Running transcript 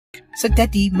So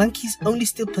Daddy, monkeys only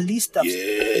steal police stuff.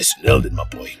 Yes, nailed it, my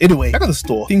boy. Anyway, back at the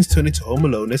store, things turn into Home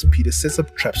Alone as Peter sets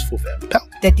up traps for Van Pelt.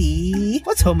 Daddy,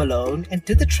 what's Home Alone and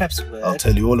do the traps work? I'll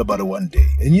tell you all about it one day.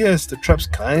 And yes, the traps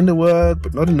kinda work,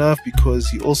 but not enough because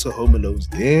he also Home Alones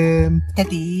them.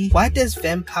 Daddy, why does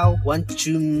Van Pelt want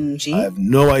Jumanji? I have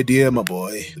no idea, my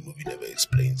boy. The movie never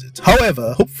explains it.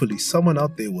 However, hopefully someone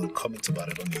out there will comment about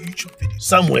it on the YouTube video.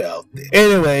 Somewhere out there.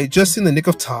 Anyway, just in the nick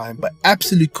of time, by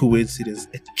absolute coincidence,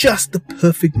 at just the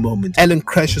perfect moment, Alan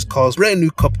crashes Carl's brand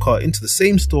new cop car into the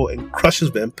same store and crushes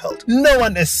Van Pelt. No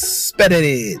one expected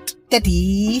it.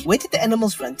 Daddy, where did the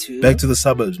animals run to? Back to the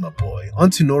suburbs, my boy.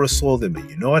 Auntie Nora saw them, and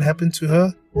you know what happened to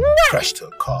her? Crashed her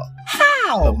car.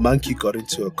 How? A monkey got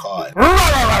into a car.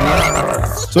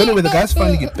 So anyway, the guys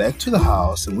finally get back to the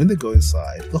house, and when they go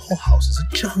inside, the whole house is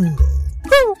a jungle.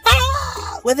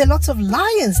 Were there lots of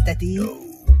lions, Daddy? No.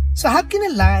 So how can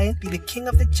a lion be the king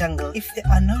of the jungle if there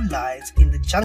are no lions in the jungle?